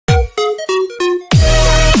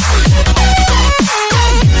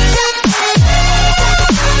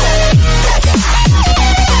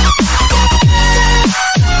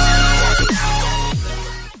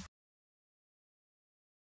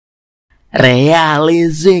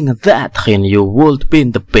Realizing that Renyu would be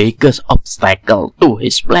the biggest obstacle to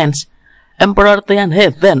his plans, Emperor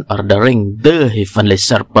Tianhe then ordering the Heavenly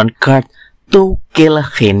Serpent Guard to kill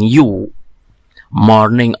Renyu.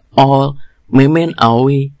 Morning all, Mimin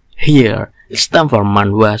Aoi here. It's time for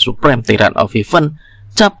Manhua Supreme Tyrant of Heaven,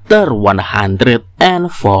 Chapter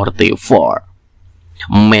 144.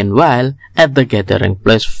 Meanwhile, at the gathering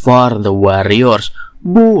place for the warriors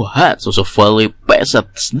who had successfully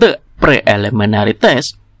passed the preliminary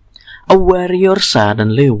test, a warrior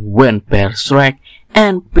suddenly went berserk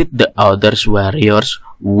and beat the other warriors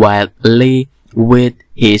wildly with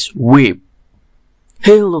his whip.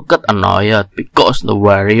 He looked annoyed because the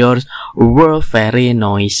warriors were very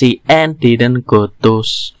noisy and didn't go to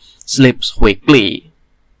sleep quickly.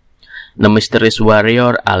 The mysterious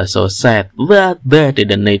warrior also said that they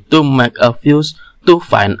didn't need to make a fuss to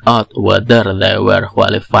find out whether they were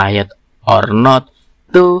qualified or not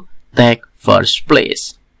to take first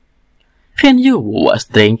place. Renyu was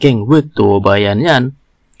drinking with Tuobayanyan,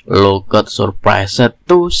 looked surprised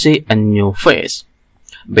to see a new face,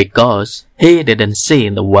 because he didn't see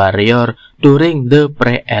the warrior during the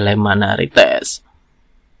preliminary test.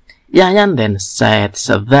 Yayan then said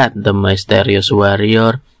that the mysterious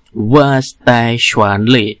warrior was Tai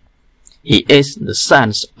Xuanli. He is the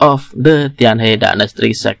son of the Tianhe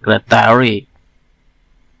dynasty secretary.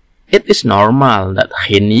 It is normal that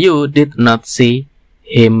Renyu did not see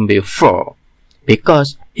him before,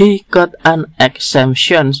 because he got an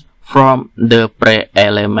exemption from the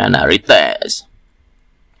preliminary test.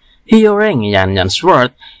 Hearing Yanyan's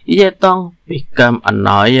word, Yetong became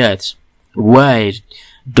annoyed. Why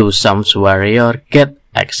do some warriors get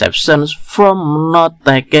exceptions from not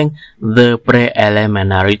taking the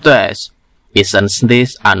preliminary test? Isn't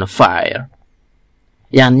this unfair?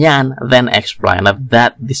 Yanyan then explained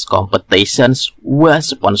that this competition was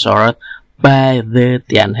sponsored by the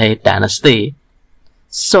Tianhe dynasty,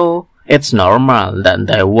 so it's normal that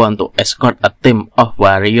they want to escort a team of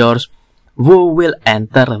warriors who will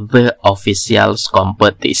enter the official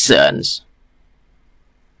competitions.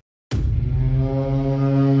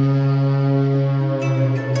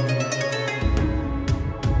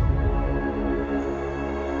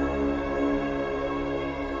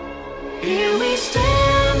 Here we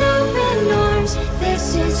stand open arms,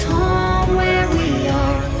 this is home where we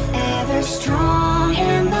are, ever strong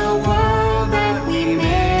in the world that we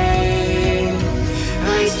made.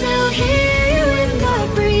 I still hear you in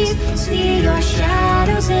the breeze, see your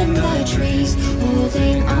shadows in the trees,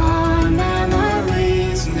 holding on,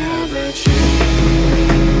 memories never change.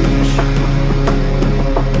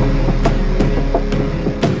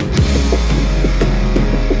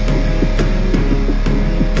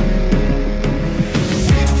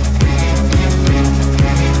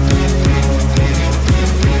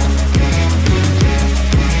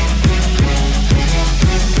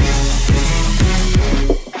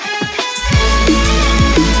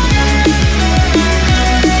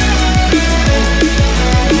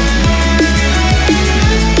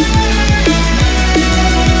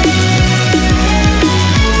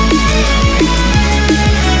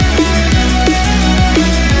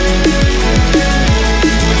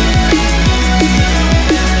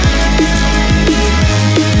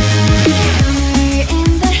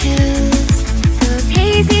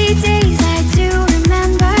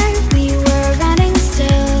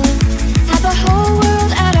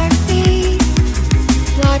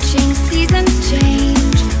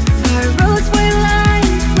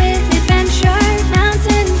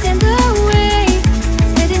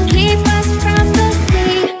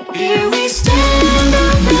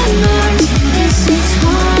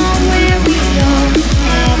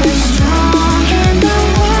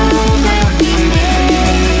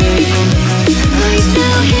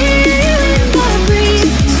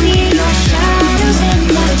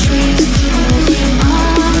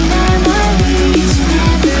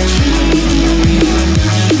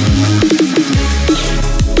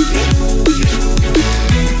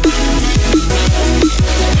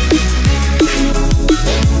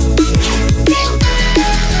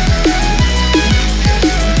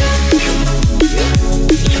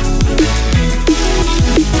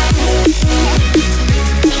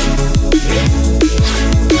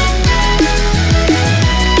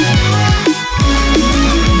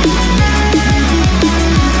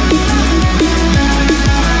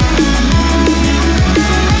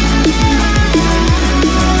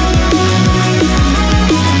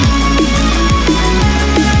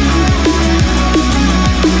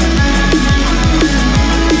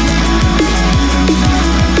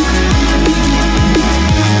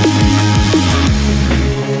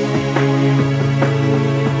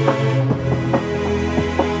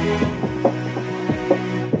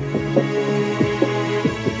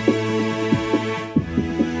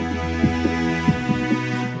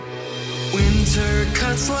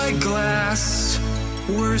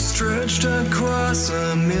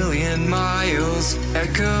 a million miles,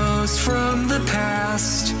 echoes from the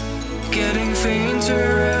past, getting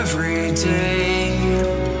fainter every day.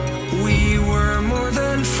 We were more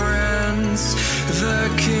than friends, the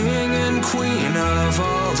king and queen of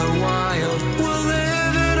all the wild. We'll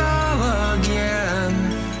live it all again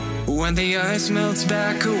when the ice melts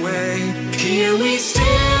back away. Here we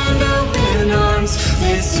stand, open arms.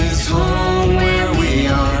 This is home where we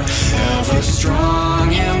are, ever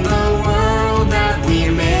strong in the world that we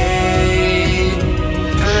made.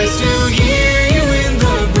 I still hear you in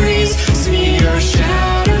the breeze, see your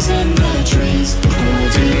shadows in the trees,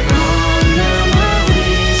 holding on,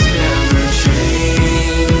 memories never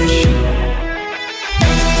change.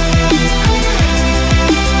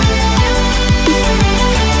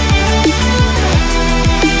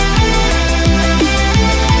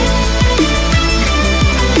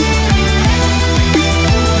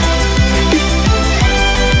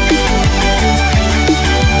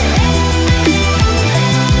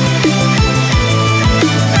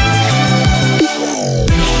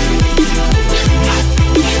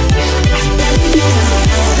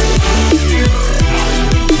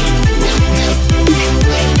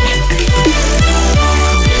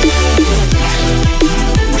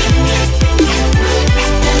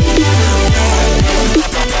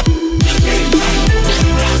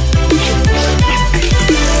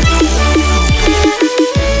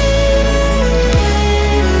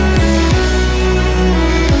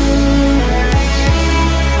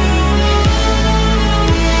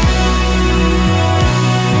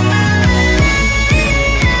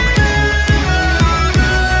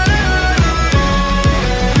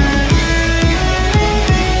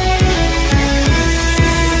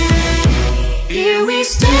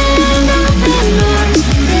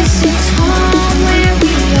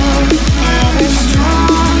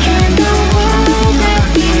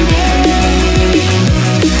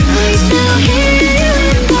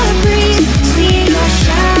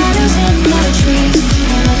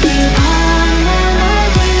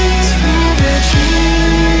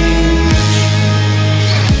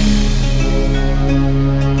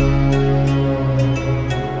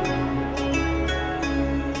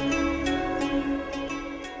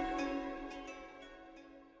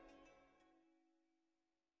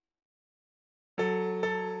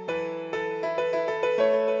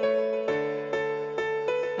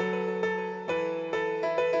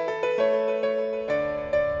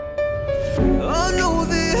 I know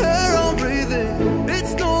the air I'm breathing,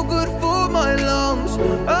 it's no good for my lungs.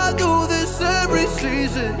 I do this every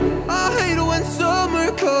season, I hate when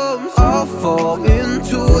summer comes. I fall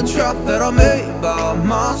into a trap that I made by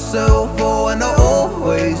myself. Oh, and I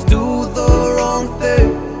always do the wrong thing.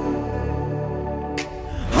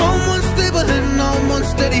 I'm unstable and I'm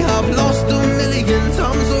unsteady, I've lost a million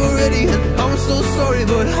times already, and I'm so sorry,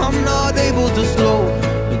 but I'm not able to slow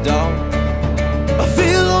down. I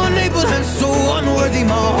feel unable and so unworthy,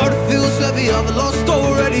 my heart feels heavy, I've lost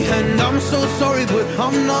already, and I'm so sorry, but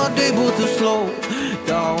I'm not able to slow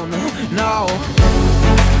down now.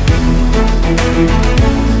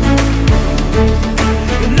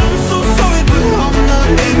 And I'm so sorry, but I'm not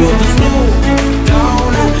able to slow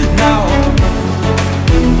down now.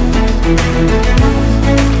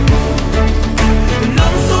 And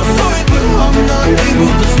I'm so sorry, but I'm not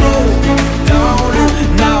able to slow down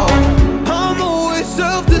now.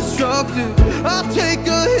 Self-destructive, I take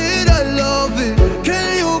a hit, I love it.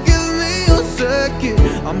 Can you give me a second?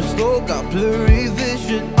 I'm slow, got blurry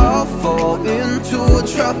vision. I fall into a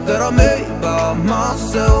trap that I made by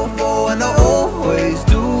myself. Oh, and I always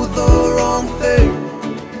do the wrong thing.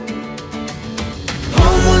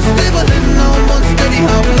 I'm unstable and I'm unsteady,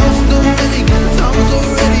 I've lost a million times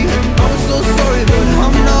already, and I'm so sorry, but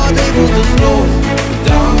I'm not able to slow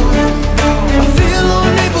down. I feel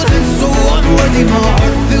unable and so unworthy, my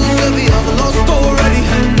heart feels heavy, I've lost already,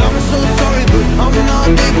 and I'm so sorry, but I'm not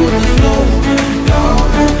able to slow down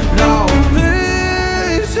now.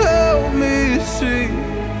 Please help me see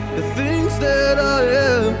the things that I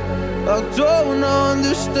am, I don't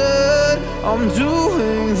understand. I'm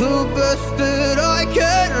doing the best that I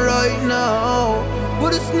can right now,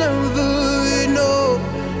 but it's never enough.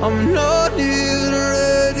 I'm not here